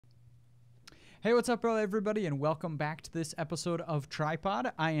Hey, what's up, everybody, and welcome back to this episode of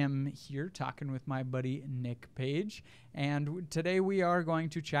Tripod. I am here talking with my buddy Nick Page, and today we are going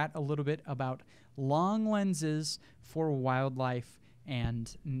to chat a little bit about long lenses for wildlife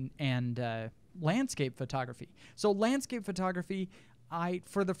and landscape photography. So, landscape photography,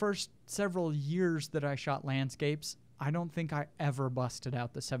 for the first several years that I shot landscapes, I don't think I ever busted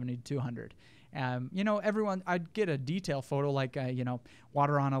out the 70-200. I'd get a detail photo like,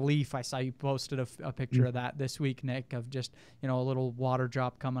 water on a leaf. I saw you posted a picture of that this week, Nick, of just, a little water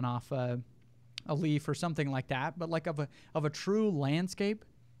drop coming off a leaf or something like that. But like of a true landscape,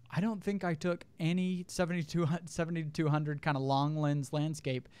 I don't think I took any 70-200 kind of long lens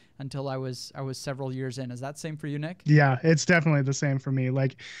landscape until I was several years in. Is that same for you, Nick? Yeah, it's definitely the same for me.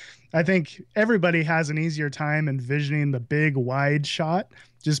 Like, I think everybody has an easier time envisioning the big wide shot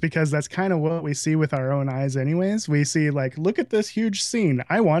just because that's kind of what we see with our own eyes anyways. We see like, look at this huge scene.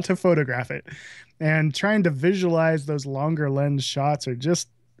 I want to photograph it. And trying to visualize those longer lens shots are just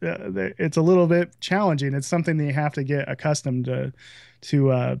it's a little bit challenging. It's something that you have to get accustomed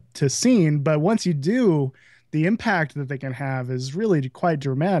to seeing, but once you do, the impact that they can have is really quite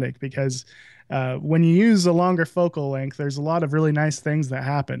dramatic because when you use a longer focal length, there's a lot of really nice things that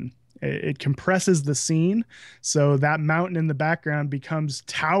happen. It compresses the scene, so that mountain in the background becomes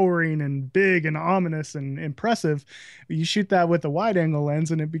towering and big and ominous and impressive. You shoot that with a wide angle lens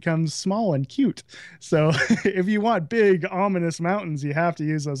and it becomes small and cute. So if you want big ominous mountains, you have to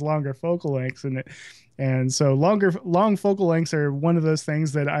use those longer focal lengths, and so long focal lengths are one of those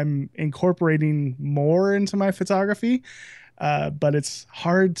things that I'm incorporating more into my photography. But it's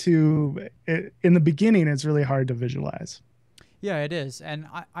hard in the beginning, it's really hard to visualize. Yeah, it is. And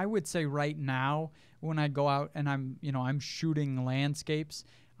I would say right now, when I go out and I'm shooting landscapes,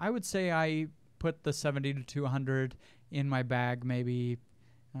 I would say I put the 70-200 in my bag maybe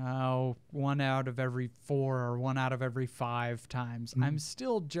one out of every 4 or 1 out of every 5 times. I'm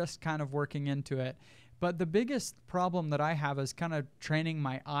still just kind of working into it. But the biggest problem that I have is kind of training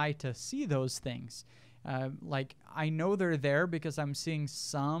my eye to see those things. Like, I know they're there because I'm seeing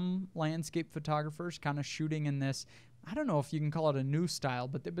some landscape photographers kind of shooting in this, I don't know if you can call it a new style,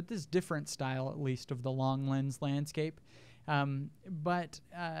 but this different style, at least, of the long lens landscape. But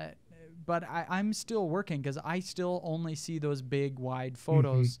I'm still working because I still only see those big, wide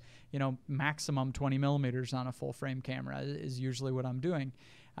photos. Maximum 20 millimeters on a full frame camera is usually what I'm doing.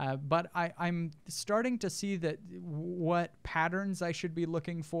 But I'm starting to see that what patterns I should be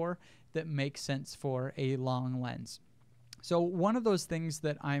looking for that make sense for a long lens. So one of those things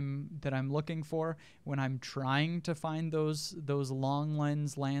that I'm looking for when I'm trying to find those long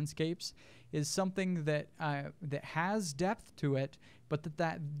lens landscapes is something that has depth to it, but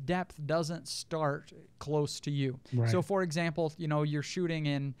that depth doesn't start close to you. Right. So, for example, you're shooting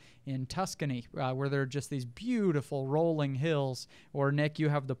in Tuscany where there are just these beautiful rolling hills, or Nick, you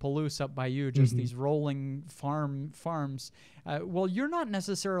have the Palouse up by you, just these rolling farms. Well, you're not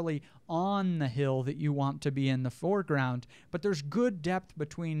necessarily on the hill that you want to be in the foreground, but there's good depth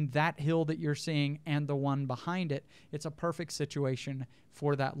between that hill that you're seeing and the one behind it. It's a perfect situation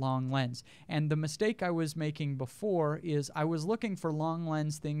for that long lens. And the mistake I was making before is I was looking for long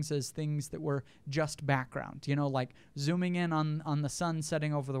lens things as things that were just background, like zooming in on the sun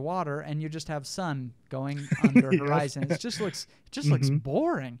setting over the water and you just have sun going under horizon. It just looks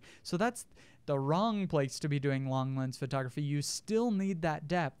boring. So that's the wrong place to be doing long lens photography. You still need that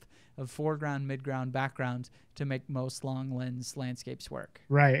depth of foreground, midground, background to make most long lens landscapes work.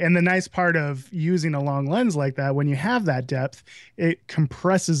 Right. And the nice part of using a long lens like that, when you have that depth, it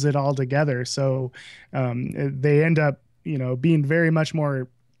compresses it all together. So they end up, being very much more,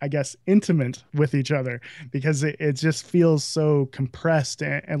 I guess, intimate with each other because it just feels so compressed.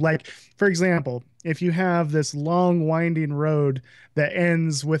 And like, for example, if you have this long winding road that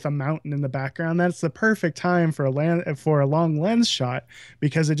ends with a mountain in the background, that's the perfect time for a long lens shot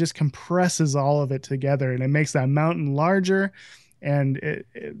because it just compresses all of it together and it makes that mountain larger. And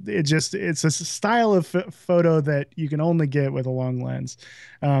it's a style of photo that you can only get with a long lens.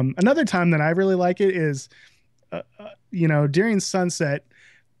 Another time that I really like it is, during sunset.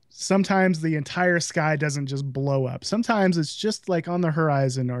 Sometimes the entire sky doesn't just blow up. Sometimes it's just like on the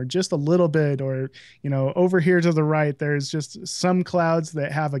horizon or just a little bit, or, over here to the right, there's just some clouds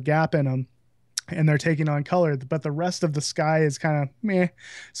that have a gap in them and they're taking on color, but the rest of the sky is kind of meh.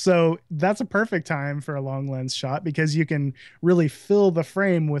 So that's a perfect time for a long lens shot because you can really fill the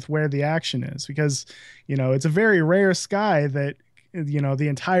frame with where the action is because, it's a very rare sky that, the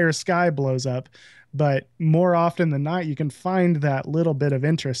entire sky blows up. But more often than not, you can find that little bit of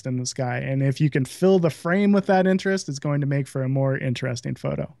interest in the sky. And if you can fill the frame with that interest, it's going to make for a more interesting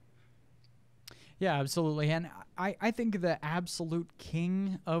photo. Yeah, absolutely. And I think the absolute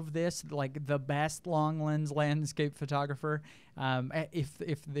king of this, like the best long lens landscape photographer,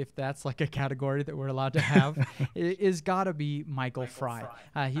 if that's like a category that we're allowed to have, is got to be Michael Fry.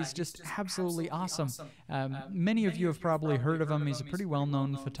 He's just absolutely awesome. Many of you have probably heard of him. He's a pretty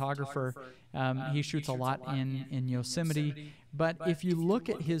well-known photographer. He shoots a lot in Yosemite. But if you look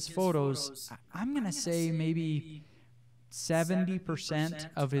at his photos, I'm going to say maybe 70%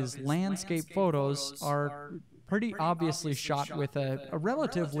 of his landscape photos are pretty obviously shot with a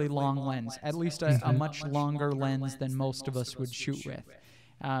relatively long lens, at least a much longer lens than most of us would shoot with.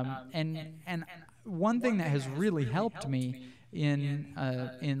 And one thing that has really helped me in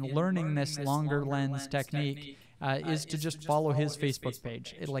learning this longer lens technique is to just follow his Facebook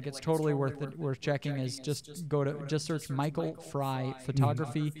page. It's totally worth checking. Is just search Michael Fry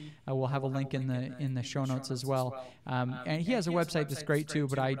Photography. We'll have a link in the show notes as well. And he has a website that's great too,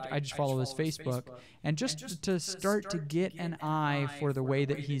 but I just follow his Facebook, and just to start to get an eye for the way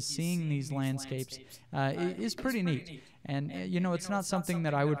that he's seeing these landscapes is pretty neat. And it's not something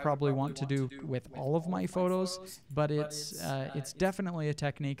that I would probably want to do with all of my photos, but it's definitely a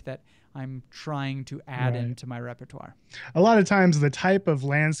technique that I'm trying to add into my repertoire. A lot of times the type of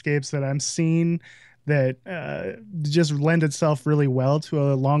landscapes that I'm seeing that just lend itself really well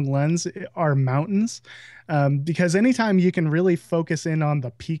to a long lens are mountains. Because anytime you can really focus in on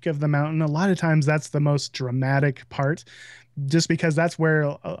the peak of the mountain, a lot of times that's the most dramatic part, just because that's where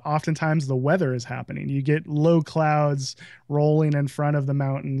oftentimes the weather is happening. You get low clouds rolling in front of the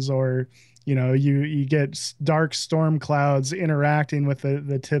mountains, or you get dark storm clouds interacting with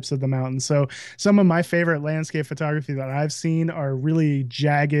the tips of the mountain. So some of my favorite landscape photography that I've seen are really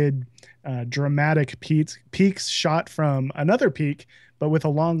jagged, dramatic peaks shot from another peak, but with a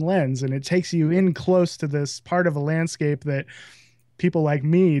long lens, and it takes you in close to this part of a landscape that people like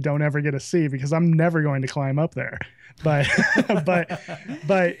me don't ever get to see, because I'm never going to climb up there. But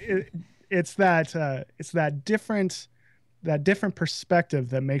it's that different perspective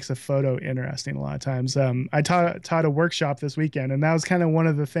that makes a photo interesting a lot of times. I taught a workshop this weekend, and that was kind of one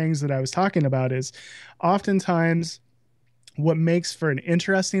of the things that I was talking about. Is oftentimes what makes for an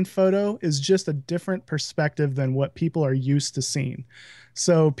interesting photo is just a different perspective than what people are used to seeing.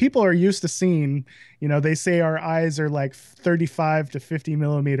 So people are used to seeing, they say our eyes are like 35 to 50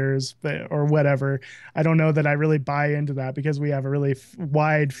 millimeters, or whatever. I don't know that I really buy into that, because we have a really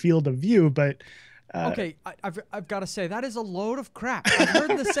wide field of view, but okay, I've got to say, that is a load of crap. I've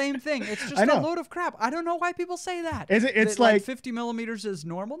heard the same thing. It's just a load of crap. I don't know why people say that. It's that, like 50 millimeters is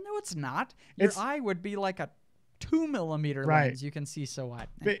normal. No, it's not. Your eye would be like a 2 millimeter lens. You can see so wide.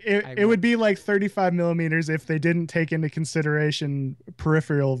 It would be like 35 millimeters if they didn't take into consideration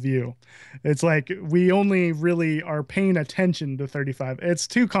peripheral view. It's like we only really are paying attention to 35. It's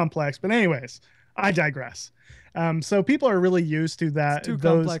too complex. But anyways, I digress. So people are really used to that. It's too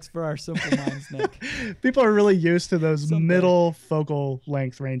complex for our simple minds, Nick. People are really used to those middle focal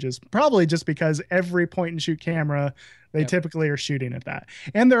length ranges, probably just because every point and shoot camera, they typically are shooting at that.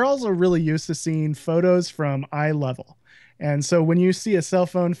 And they're also really used to seeing photos from eye level. And so when you see a cell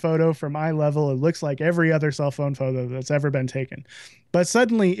phone photo from eye level, it looks like every other cell phone photo that's ever been taken. But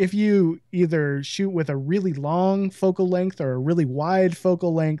suddenly, if you either shoot with a really long focal length or a really wide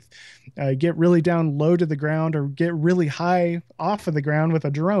focal length, get really down low to the ground, or get really high off of the ground with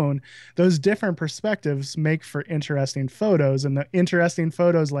a drone, those different perspectives make for interesting photos. And the interesting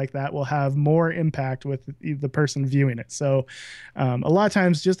photos like that will have more impact with the person viewing it. So a lot of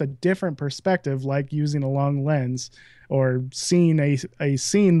times, just a different perspective, like using a long lens, or seeing a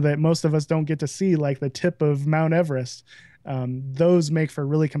scene that most of us don't get to see, like the tip of Mount Everest. Those make for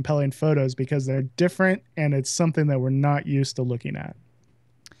really compelling photos because they're different, and it's something that we're not used to looking at.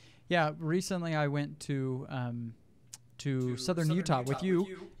 Yeah, recently I went to southern Utah with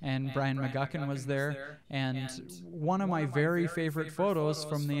you, and Brian McGuckin was there, and one of my very favorite photos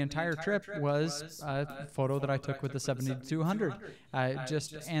from the entire trip was a photo that I took with the 70-200.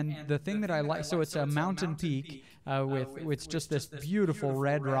 And the thing that I like, so it's a mountain peak with just this beautiful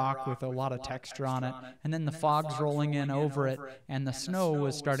red rock with a lot of texture on it, and then the fog's rolling in over it, and the snow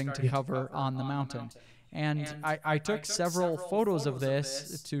was starting to cover on the mountain. And I took several photos of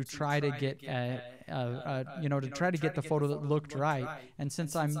this to try to get to try to get the photo that looked right. And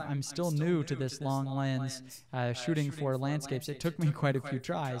since I'm still new to this long lens shooting for landscapes, it took me quite a few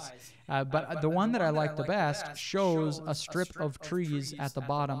tries. But the one that I like the best shows a strip of trees at the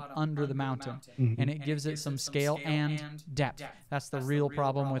bottom under the mountain, and it gives it some scale and depth. That's the real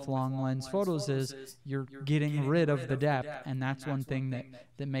problem with long lens photos, is you're getting rid of the depth, and that's one thing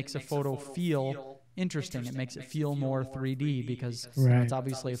that makes a photo feel interesting. It makes it feel more 3D because it's Right.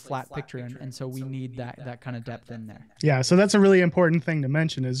 obviously a flat picture, and so we need that kind of depth in there. Yeah, so that's a really important thing to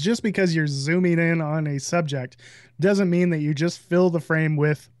mention is just because you're zooming in on a subject doesn't mean that you just fill the frame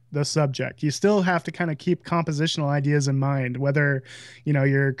with the subject. You still have to kind of keep compositional ideas in mind, whether,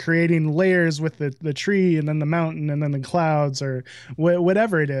 you're creating layers with the tree and then the mountain and then the clouds or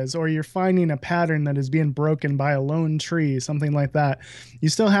whatever it is, or you're finding a pattern that is being broken by a lone tree, something like that. You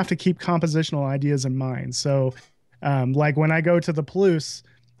still have to keep compositional ideas in mind. So, like when I go to the Palouse,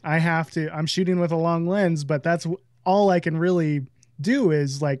 I'm shooting with a long lens, but that's all I can really do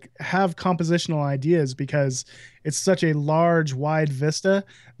is like have compositional ideas because it's such a large, wide vista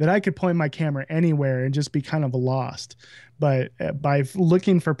that I could point my camera anywhere and just be kind of lost. But by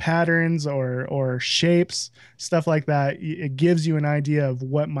looking for patterns or shapes, stuff like that, it gives you an idea of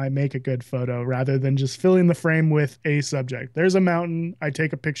what might make a good photo rather than just filling the frame with a subject. There's a mountain, I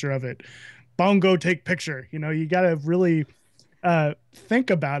take a picture of it. Bongo, take picture. You got to really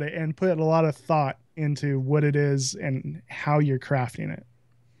think about it and put a lot of thought into what it is and how you're crafting it.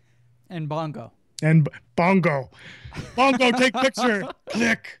 And bongo. And bongo, take picture,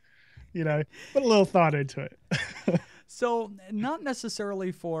 click. Put a little thought into it. So not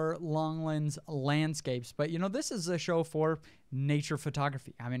necessarily for long lens landscapes, but this is a show for nature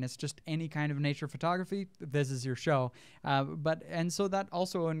photography. I mean, it's just any kind of nature photography. This is your show. And so that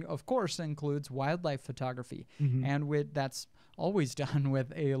also, of course, includes wildlife photography. Mm-hmm. And that's always done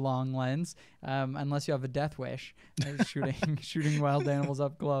with a long lens, unless you have a death wish, shooting wild animals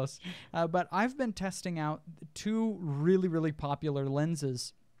up close. But I've been testing out two really, really popular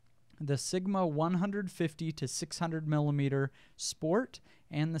lenses: the Sigma 150 to 600 millimeter Sport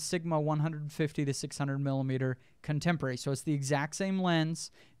and the Sigma 150 to 600 millimeter Contemporary. So it's the exact same lens,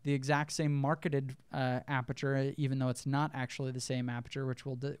 the exact same marketed aperture, even though it's not actually the same aperture, which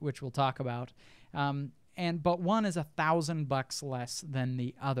we'll talk about. But one is $1,000 less than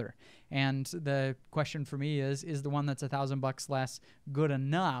the other. And the question for me is the one that's $1,000 less good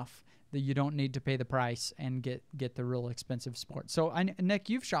enough that you don't need to pay the price and get the real expensive Sport? So Nick,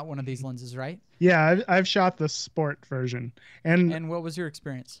 you've shot one of these lenses, right? Yeah, I've shot the Sport version. And what was your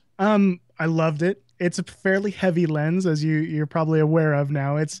experience? I loved it. It's a fairly heavy lens, as you're probably aware of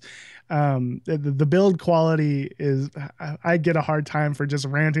now. It's the build quality is, I get a hard time for just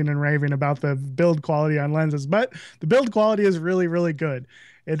ranting and raving about the build quality on lenses, but the build quality is really, really good.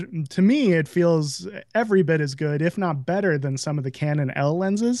 To me, it feels every bit as good, if not better, than some of the Canon L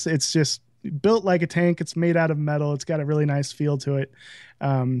lenses. It's just built like a tank. It's made out of metal. It's got a really nice feel to it.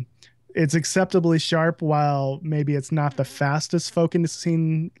 It's acceptably sharp, while maybe it's not the fastest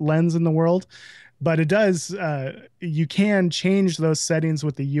focusing lens in the world. But it does, you can change those settings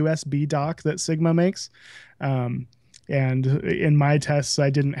with the USB dock that Sigma makes. And in my tests, I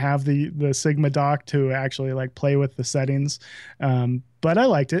didn't have the Sigma dock to actually like play with the settings. But I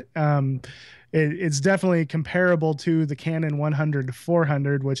liked it. It's definitely comparable to the Canon 100 to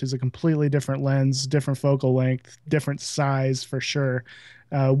 400, which is a completely different lens, different focal length, different size for sure.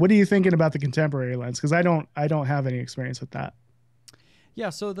 What are you thinking about the Contemporary lens? Because I don't have any experience with that. Yeah,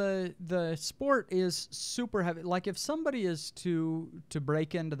 so the Sport is super heavy. Like if somebody is to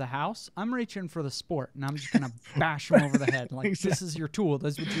break into the house, I'm reaching for the Sport and I'm just gonna bash them over the head. Like Exactly. This is your tool.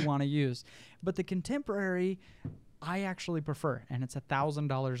 This is what you want to use. But the Contemporary, I actually prefer, and it's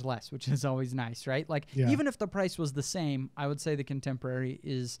 $1,000 less, which is always nice, right? Like even if the price was the same, I would say the Contemporary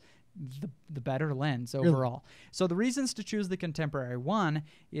is the better lens overall. Really? So the reasons to choose the Contemporary, one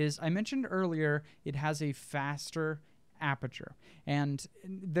is I mentioned earlier, it has a faster aperture, and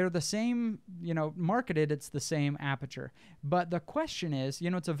they're the same, marketed, it's the same aperture. But the question is,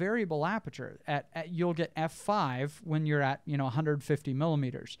 it's a variable aperture. You'll get f5 when you're at 150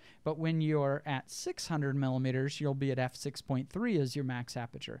 millimeters, but when you're at 600 millimeters, you'll be at f6.3 as your max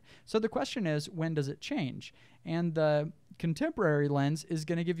aperture. So the question is, when does it change? And the Contemporary lens is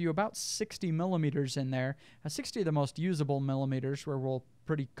going to give you about 60 millimeters in there, 60 of the most usable millimeters where we'll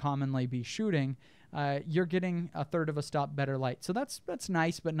pretty commonly be shooting. You're getting a third of a stop better light. So that's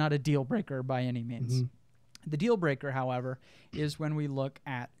nice, but not a deal breaker by any means. Mm-hmm. The deal breaker, however, is when we look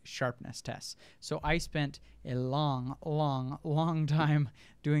at sharpness tests. So I spent a long time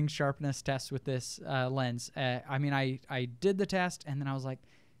doing sharpness tests with this lens. I did the test and then I was like,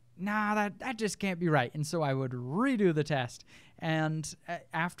 nah, that just can't be right. And so I would redo the test. And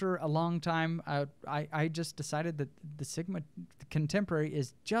after a long time, I just decided that the Sigma Contemporary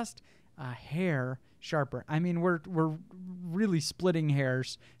is just a hair sharper. I mean, we're really splitting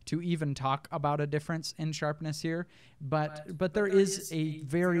hairs to even talk about a difference in sharpness here, but there is a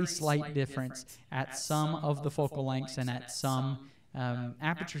very slight difference at some of the focal lengths and at some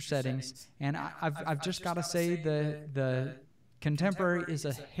aperture settings, and I've just got to say the contemporary is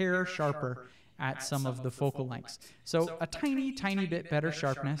a hair sharper at some of the focal lengths. So a tiny bit better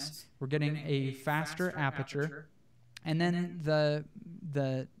sharpness. We're getting a faster aperture, and then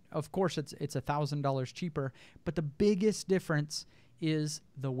the of course it's $1,000 cheaper, but the biggest difference is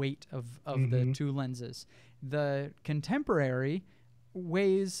the weight of the two lenses. The contemporary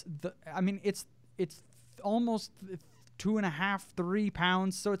weighs it's almost 2.5, 3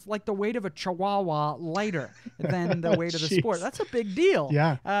 pounds. So it's like the weight of a Chihuahua lighter than the weight of the Sport. That's a big deal.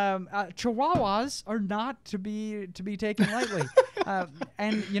 Yeah. Chihuahuas are not to be taken lightly.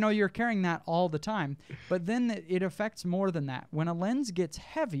 And you're carrying that all the time, but then it affects more than that. When a lens gets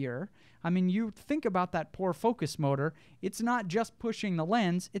heavier, you think about that poor focus motor. It's not just pushing the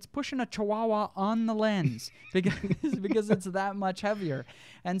lens, it's pushing a Chihuahua on the lens because it's that much heavier.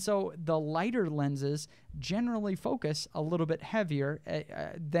 And so the lighter lenses generally focus a little bit heavier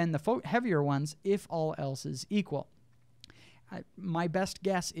than the heavier ones if all else is equal. My best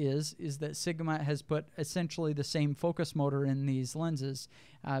guess is that Sigma has put essentially the same focus motor in these lenses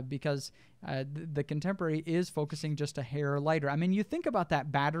because the contemporary is focusing just a hair lighter. You think about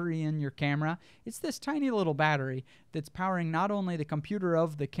that battery in your camera. It's this tiny little battery that's powering not only the computer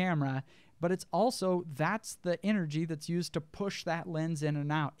of the camera, but it's also, that's the energy that's used to push that lens in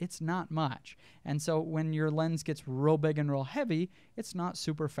and out. It's not much. And so when your lens gets real big and real heavy, it's not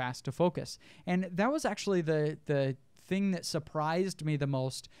super fast to focus. And that was actually the thing that surprised me the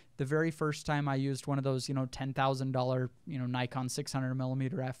most the very first time I used one of those, $10,000, Nikon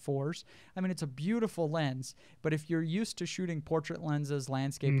 600mm f4s. It's a beautiful lens, but if you're used to shooting portrait lenses,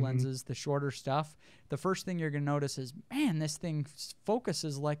 landscape lenses, the shorter stuff, the first thing you're going to notice is, man, this thing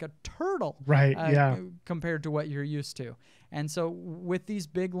focuses like a turtle, right? Compared to what you're used to. And so with these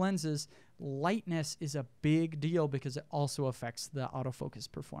big lenses, lightness is a big deal because it also affects the autofocus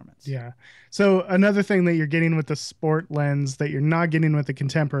performance. Yeah. So another thing that you're getting with the Sport lens that you're not getting with the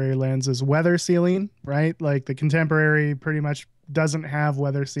contemporary lens is weather sealing, right? Like the contemporary pretty much doesn't have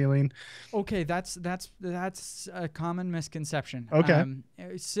weather sealing. Okay, that's a common misconception. Okay.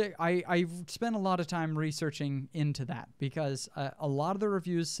 I've spent a lot of time researching into that because a lot of the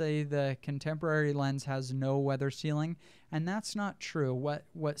reviews say the contemporary lens has no weather sealing, and that's not true.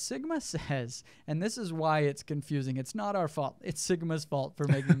 What Sigma says, and this is why it's confusing. It's not our fault. It's Sigma's fault for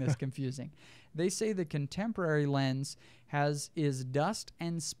making this confusing. They say the contemporary lens is dust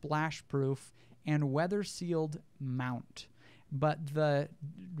and splash proof and weather sealed mount. But the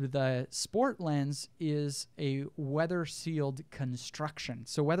Sport lens is a weather-sealed construction.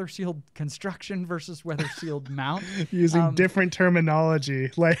 So weather-sealed construction versus weather-sealed mount. Using different terminology.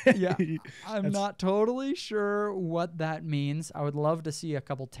 Yeah, I'm not totally sure what that means. I would love to see a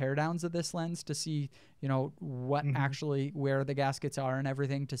couple teardowns of this lens to see, what actually, where the gaskets are and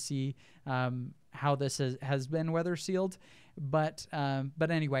everything, to see how this has been weather-sealed. But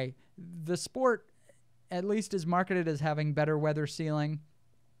anyway, the Sport at least is marketed as having better weather sealing,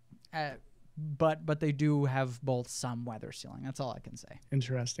 but they do have both some weather sealing. That's all I can say.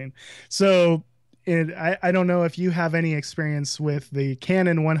 Interesting. So I don't know if you have any experience with the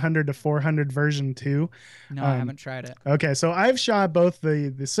Canon 100-400 version 2. No, I haven't tried it. Okay, so I've shot both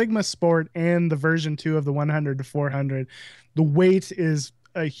the Sigma Sport and the version 2 of the 100-400. The weight is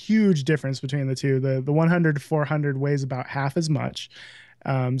a huge difference between the two. The 100-400 weighs about half as much.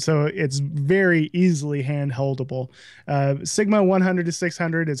 So it's very easily hand holdable. Sigma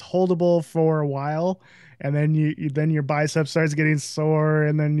 100-600 is holdable for a while, and then then your bicep starts getting sore,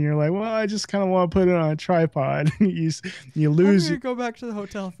 and then you're like, well, I just kind of want to put it on a tripod. you lose. I'm gonna go back to the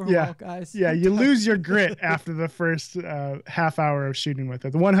hotel for a while, guys. Yeah, you lose your grit after the first half hour of shooting with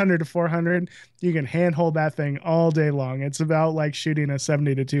it. The 100-400, you can hand hold that thing all day long. It's about like shooting a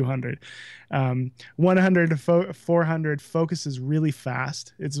 70-200. 100-400 focuses really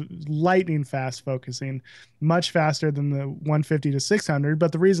fast. It's lightning fast focusing, much faster than the 150-600.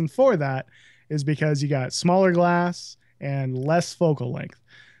 But the reason for that is because you got smaller glass and less focal length.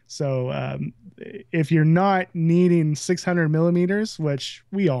 So if you're not needing 600 millimeters, which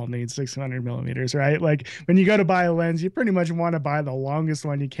we all need 600 millimeters, right? Like when you go to buy a lens, you pretty much want to buy the longest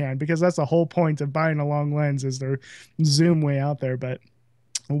one you can, because that's the whole point of buying a long lens, is their zoom way out there. But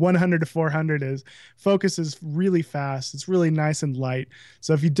 100-400 focuses really fast. It's really nice and light.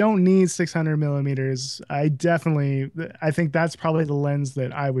 So if you don't need 600 millimeters, I think that's probably the lens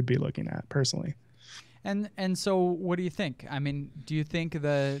that I would be looking at personally. And so what do you think? I mean, do you think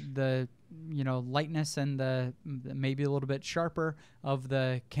the lightness and the maybe a little bit sharper of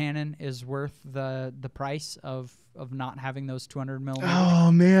the Canon is worth the price of not having those 200 millimeters?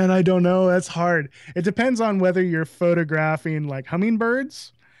 Oh man, I don't know. That's hard. It depends on whether you're photographing like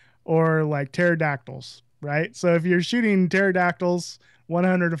hummingbirds or like pterodactyls, right? So if you're shooting pterodactyls,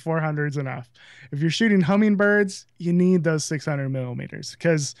 100 to 400 is enough. If you're shooting hummingbirds, you need those 600 millimeters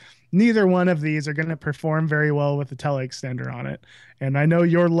because neither one of these are going to perform very well with the teleextender on it. And I know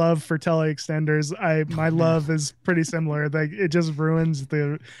your love for teleextenders. My Oh man. love is pretty similar. Like it just ruins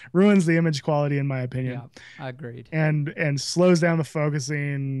the image quality in my opinion, Yeah, agreed. and slows down the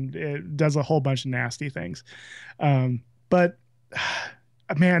focusing. It does a whole bunch of nasty things. But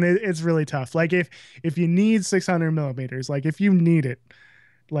man, it's really tough. Like if you need 600 millimeters, like if you need it,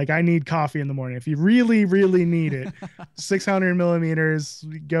 like I need coffee in the morning. If you really, really need it, 600 millimeters,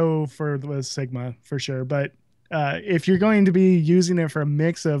 go for the Sigma for sure. But if you're going to be using it for a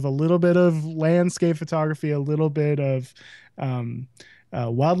mix of a little bit of landscape photography, a little bit of um,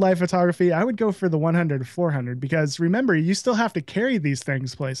 wildlife photography, I would go for the 100 to 400 because remember, you still have to carry these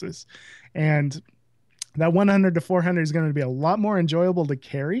things places. And that 100 to 400 is going to be a lot more enjoyable to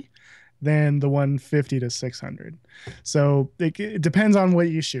carry than the 150 to 600. So it depends on what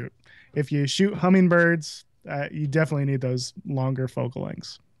you shoot. If you shoot hummingbirds, you definitely need those longer focal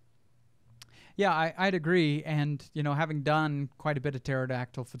lengths. Yeah, I'd agree. And, having done quite a bit of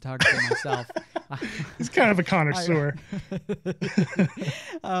pterodactyl photography myself, He's kind of a I, connoisseur.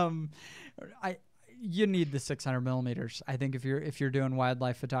 um, I you need the 600 millimeters. I think if you're doing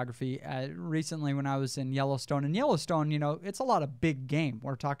wildlife photography. Recently, when I was in Yellowstone, it's a lot of big game.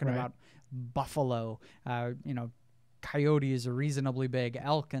 We're talking Right. about buffalo, coyotes are reasonably big,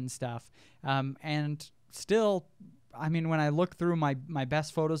 elk and stuff. And still, I mean, when I look through my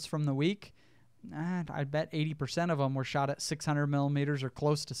best photos from the week, I bet 80% of them were shot at 600 millimeters or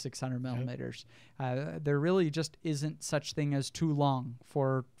close to 600 millimeters. There really just isn't such thing as too long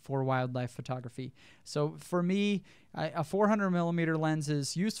for wildlife photography. So for me, a 400 millimeter lens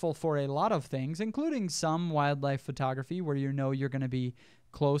is useful for a lot of things, including some wildlife photography where you're going to be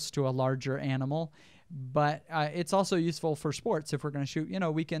close to a larger animal. But it's also useful for sports if we're going to shoot,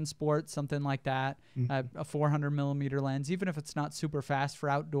 weekend sports, something like that. A 400 millimeter lens, even if it's not super fast for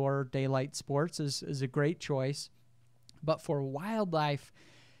outdoor daylight sports, is a great choice. But for wildlife,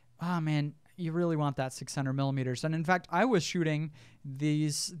 oh man, you really want that 600 millimeters. And in fact, I was shooting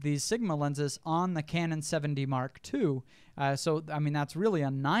these Sigma lenses on the Canon 70 Mark II. So I mean, that's really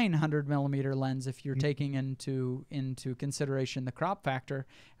a 900 millimeter lens if you're taking into consideration the crop factor,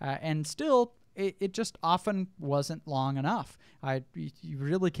 and still. It just often wasn't long enough. You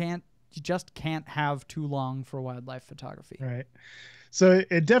really can't. You just can't have too long for wildlife photography. Right. So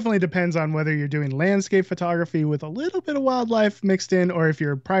it definitely depends on whether you're doing landscape photography with a little bit of wildlife mixed in, or if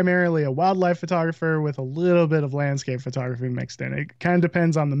you're primarily a wildlife photographer with a little bit of landscape photography mixed in. It kind of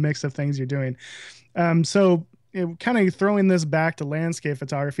depends on the mix of things you're doing. So kind of throwing this back to landscape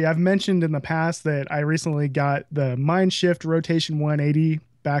photography, I've mentioned in the past that I recently got the Mindshift Rotation 180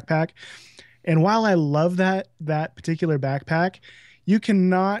 backpack. And while I love that particular backpack, you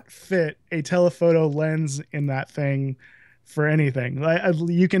cannot fit a telephoto lens in that thing for anything.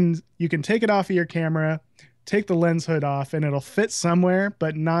 You can take it off of your camera, take the lens hood off, and it'll fit somewhere,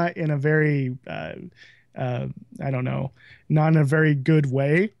 but not in a very I don't know, not in a very good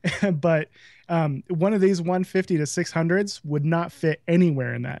way. But one of these 150 to 600s would not fit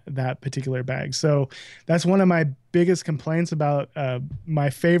anywhere in that particular bag. So that's one of my biggest complaints about my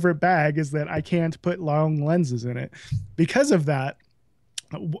favorite bag is that I can't put long lenses in it. Because of that,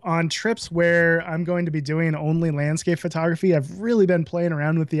 on trips where I'm going to be doing only landscape photography, I've really been playing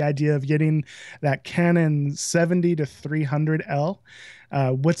around with the idea of getting that Canon 70 to 300L.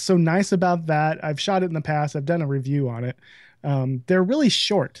 What's so nice about that, I've shot it in the past, I've done a review on it. They're really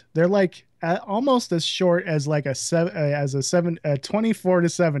short. They're like almost as short as like a 24 to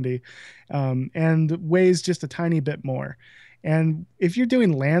 70, and weighs just a tiny bit more. And if you're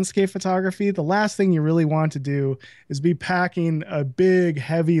doing landscape photography, the last thing you really want to do is be packing a big,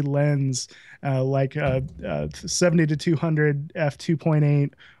 heavy lens like a 70 to 200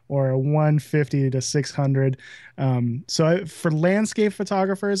 f2.8 or a 150 to 600. For landscape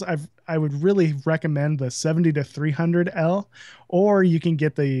photographers, I would really recommend the 70 to 300L, or you can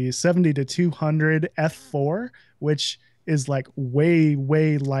get the 70 to 200 f4, which is like way,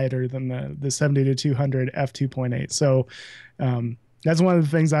 way lighter than the 70 to 200 f2.8. So that's one of the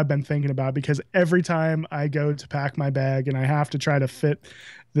things I've been thinking about, because every time I go to pack my bag and I have to try to fit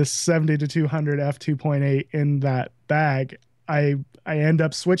this 70 to 200 f2.8 in that bag, I end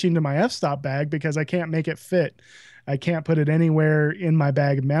up switching to my f-stop bag because I can't make it fit. I can't put it anywhere in my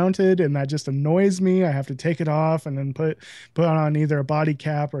bag mounted, and that just annoys me. I have to take it off and then put on either a body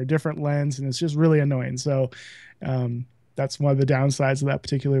cap or a different lens, and it's just really annoying. So that's one of the downsides of that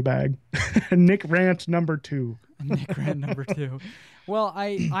particular bag. Nick rant number two. Nick ran number two. Well,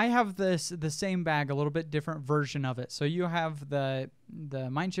 I have the same bag, a little bit different version of it. So you have the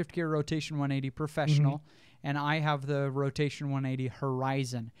Mindshift Gear Rotation 180 Professional, and I have the Rotation 180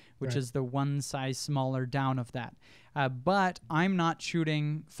 Horizon, which is the one size smaller down of that. But I'm not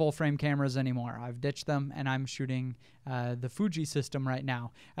shooting full frame cameras anymore. I've ditched them, and I'm shooting the Fuji system right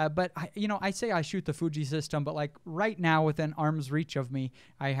now. But I say I shoot the Fuji system, but like right now, within arm's reach of me,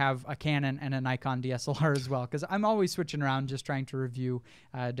 I have a Canon and a Nikon DSLR as well, because I'm always switching around, just trying to review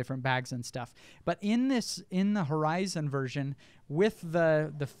different bags and stuff. But in the Horizon version, with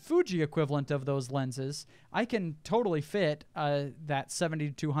the Fuji equivalent of those lenses, I can totally fit that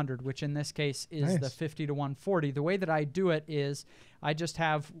 70-200, which in this case is the 50-140. The way that I do it is I just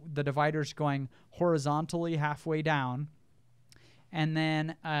have the dividers going horizontally halfway down, and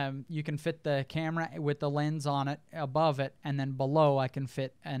then you can fit the camera with the lens on it above it, and then below I can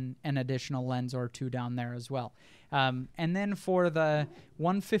fit an additional lens or two down there as well. And then for the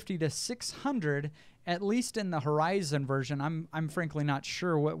 150-600, at least in the Horizon version, I'm frankly not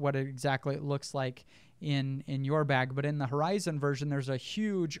sure what exactly it looks like in your bag, but in the Horizon version, there's a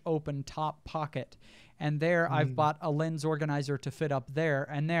huge open top pocket, and there I've bought a lens organizer to fit up there,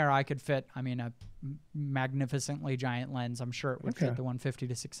 and there I could fit, I mean, a magnificently giant lens. I'm sure it would fit the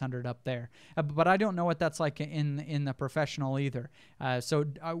 150-600 up there, but I don't know what that's like in the Professional either. So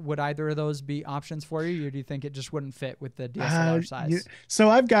would either of those be options for you, or do you think it just wouldn't fit with the DSLR size? So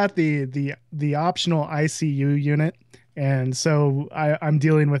I've got the optional ICU unit, and so I'm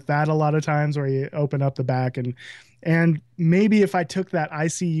dealing with that a lot of times, where you open up the back, and maybe if I took that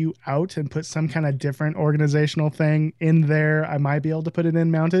ICU out and put some kind of different organizational thing in there, I might be able to put it in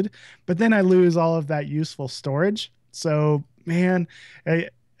mounted, but then I lose all of that useful storage. So man,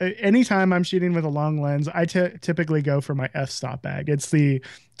 anytime I'm shooting with a long lens, I typically go for my f-stop bag. It's the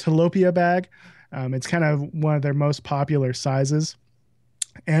Tilapia bag. It's kind of one of their most popular sizes.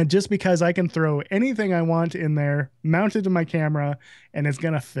 And just because I can throw anything I want in there, mounted to my camera, and it's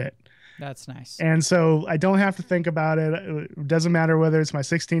going to fit. That's nice. And so I don't have to think about it. It doesn't matter whether it's my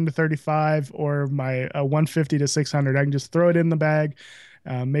 16-35 or my 150-600. I can just throw it in the bag,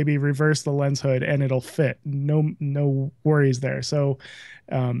 maybe reverse the lens hood, and it'll fit. No worries there. So,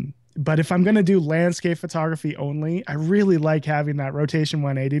 but if I'm going to do landscape photography only, I really like having that Rotation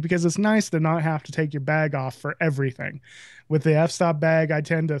 180, because it's nice to not have to take your bag off for everything. With the f-stop bag, I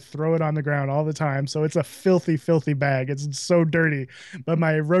tend to throw it on the ground all the time. So it's a filthy, filthy bag. It's so dirty. But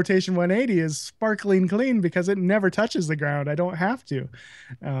my Rotation 180 is sparkling clean because it never touches the ground. I don't have to.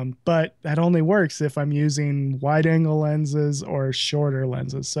 But that only works if I'm using wide angle lenses or shorter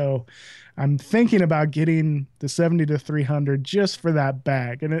lenses. So I'm thinking about getting the 70-300 just for that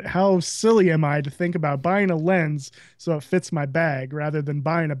bag. And how silly am I to think about buying a lens so it fits my bag rather than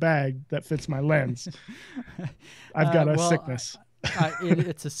buying a bag that fits my lens? I've got a sickness.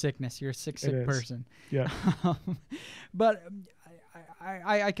 It's a sickness. You're a sick person. Yeah. But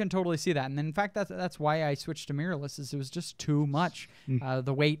I can totally see that. And in fact, that's why I switched to mirrorless, is it was just too much.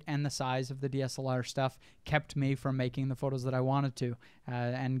 The weight and the size of the DSLR stuff kept me from making the photos that I wanted to,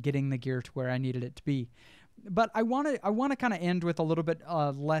 and getting the gear to where I needed it to be. But I want to kind of end with a little bit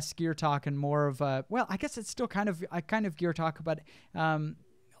less gear talk and more of well, I guess it's still kind of gear talk, but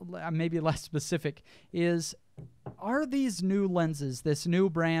maybe less specific. Are these new lenses, this new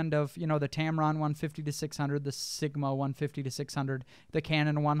brand of, the Tamron 150-600, the Sigma 150-600, the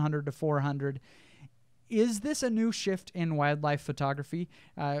Canon 100-400, is this a new shift in wildlife photography?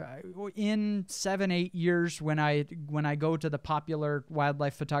 In 7-8 years, when I go to the popular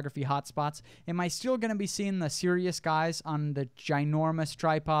wildlife photography hotspots, am I still going to be seeing the serious guys on the ginormous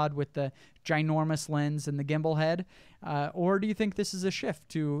tripod with the ginormous lens and the gimbal head? Or do you think this is a shift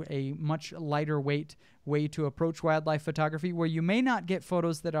to a much lighter weight way to approach wildlife photography, where you may not get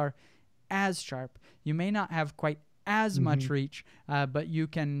photos that are as sharp, you may not have quite as much reach, but you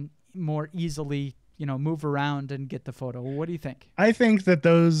can more easily move around and get the photo? What do you think? I think that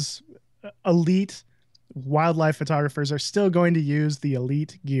those elite wildlife photographers are still going to use the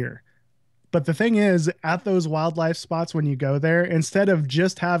elite gear. But the thing is, at those wildlife spots, when you go there, instead of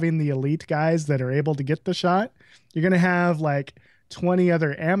just having the elite guys that are able to get the shot, you're going to have like 20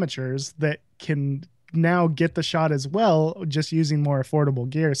 other amateurs that can now get the shot as well, just using more affordable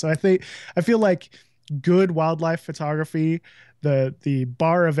gear. So I feel like good wildlife photography, the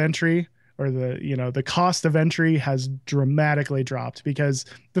bar of entry, or the cost of entry has dramatically dropped, because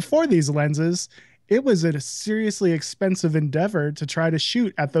before these lenses, it was a seriously expensive endeavor to try to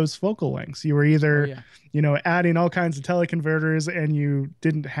shoot at those focal lengths. You were Oh either, yeah. adding all kinds of teleconverters and you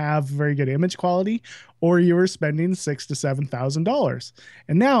didn't have very good image quality, or you were spending $6,000 to $7,000.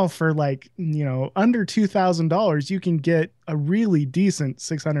 And now for like, under $2,000, you can get a really decent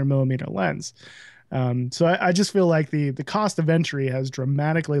 600 millimeter lens. So I just feel like the cost of entry has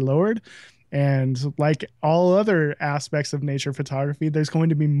dramatically lowered. And like all other aspects of nature photography, there's going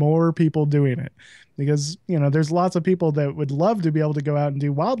to be more people doing it, because, there's lots of people that would love to be able to go out and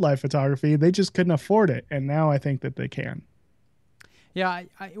do wildlife photography. They just couldn't afford it. And now I think that they can. Yeah,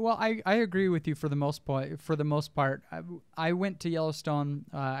 I agree with you for the most part. For the most part, I went to Yellowstone,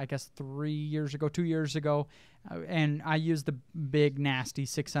 I guess 2 years ago, and I used the big nasty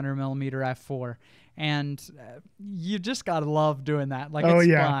 600 millimeter f4, and you just gotta love doing that. Like, Oh, it's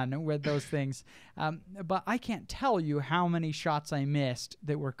yeah. fun with those things. But I can't tell you how many shots I missed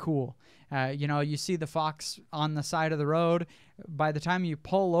that were cool. You see the fox on the side of the road. By the time you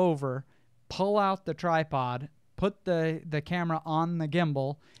pull over, pull out the tripod, put the camera on the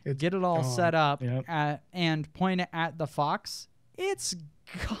gimbal, get it all gone. set up, Yep. and point it at the fox, it's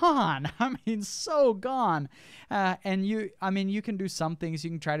gone. I mean, so gone. And you can do some things. You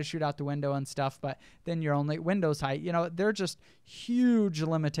can try to shoot out the window and stuff, but then you're only window's height. There are just huge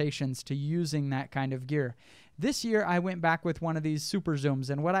limitations to using that kind of gear. This year, I went back with one of these super zooms,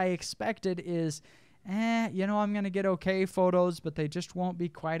 and what I expected is, I'm going to get okay photos, but they just won't be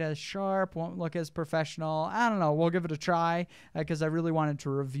quite as sharp, won't look as professional. I don't know. We'll give it a try, because I really wanted to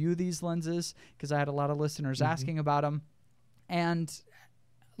review these lenses, because I had a lot of listeners asking about them. And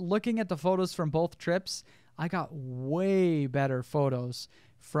looking at the photos from both trips, I got way better photos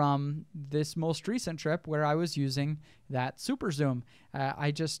from this most recent trip where I was using that super zoom.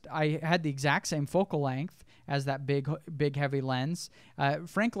 I had the exact same focal length as that big heavy lens.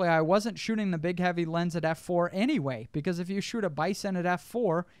 Frankly, I wasn't shooting the big heavy lens at f4 anyway, because if you shoot a bison at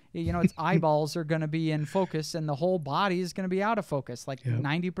f4, its eyeballs are going to be in focus and the whole body is going to be out of focus. Like, Yep.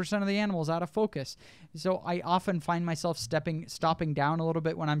 90% of the animal is out of focus. So I often find myself stopping down a little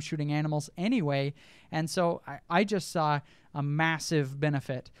bit when I'm shooting animals anyway. And so I just saw a massive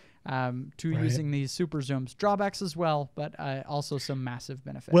benefit to Right. using these super zooms. Drawbacks as well, but also some massive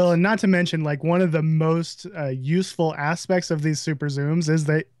benefits. Well, and not to mention, like, one of the most useful aspects of these super zooms is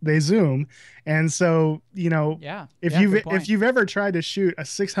that they zoom. And so, if you've ever tried to shoot a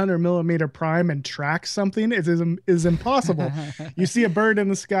 600 millimeter prime and track something, it is impossible. You see a bird in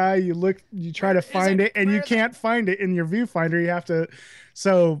the sky, you try to find it, and you can't find it in your viewfinder. You have to,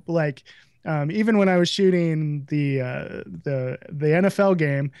 so like. Even when I was shooting the NFL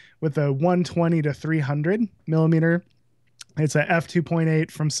game with a 120 to 300 millimeter, it's a f2.8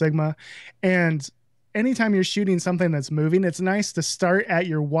 from Sigma, and anytime you're shooting something that's moving, it's nice to start at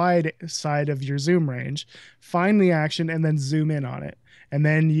your wide side of your zoom range, find the action, and then zoom in on it, and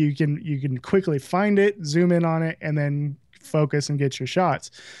then you can quickly find it, zoom in on it, and then focus and get your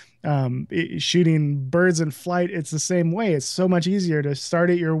shots. Shooting birds in flight, it's the same way. It's so much easier to start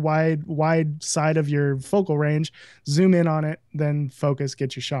at your wide side of your focal range, zoom in on it, then focus,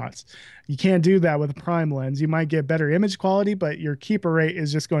 get your shots. You can't do that with a prime lens. You might get better image quality, but your keeper rate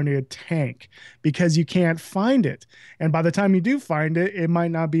is just going to tank because you can't find it. And by the time you do find it, it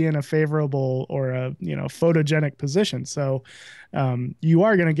might not be in a favorable or a photogenic position. So you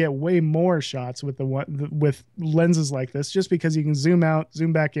are going to get way more shots with with lenses like this, just because you can zoom out,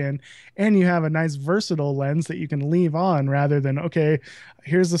 zoom back in, and you have a nice versatile lens that you can leave on, rather than, okay,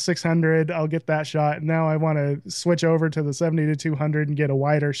 here's the 600, I'll get that shot. Now I want to switch over to the 70 to 200 and get a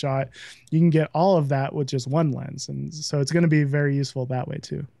wider shot. You can get all of that with just one lens. And so it's going to be very useful that way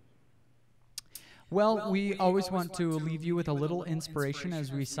too. Well, we always want to leave you with a little inspiration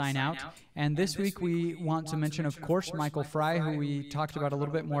as we sign out. And this week we want to mention, of course, Michael Fry, who we talked about a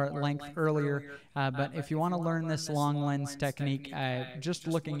little bit more at length earlier. But if you want to learn this long lens technique, just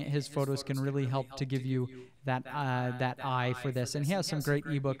looking at his photos can really help to give you that eye for this. And he has some great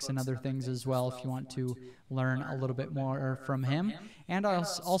ebooks and other things as well if you want to learn a little bit more from him. And I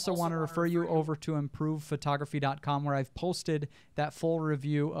also want to refer you over to improvephotography.com, where I've posted that full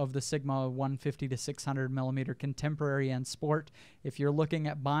review of the Sigma 150 to 600 millimeter contemporary and sport. If you're looking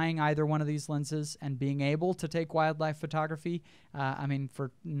at buying either one of these lenses and being able to take wildlife photography,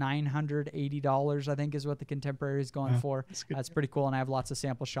 for $980, I think is what the contemporary is going for. That's pretty cool, and I have lots of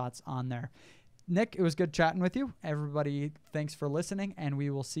sample shots on there. Nick, it was good chatting with you. Everybody, thanks for listening, and we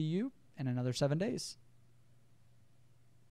will see you in another 7 days.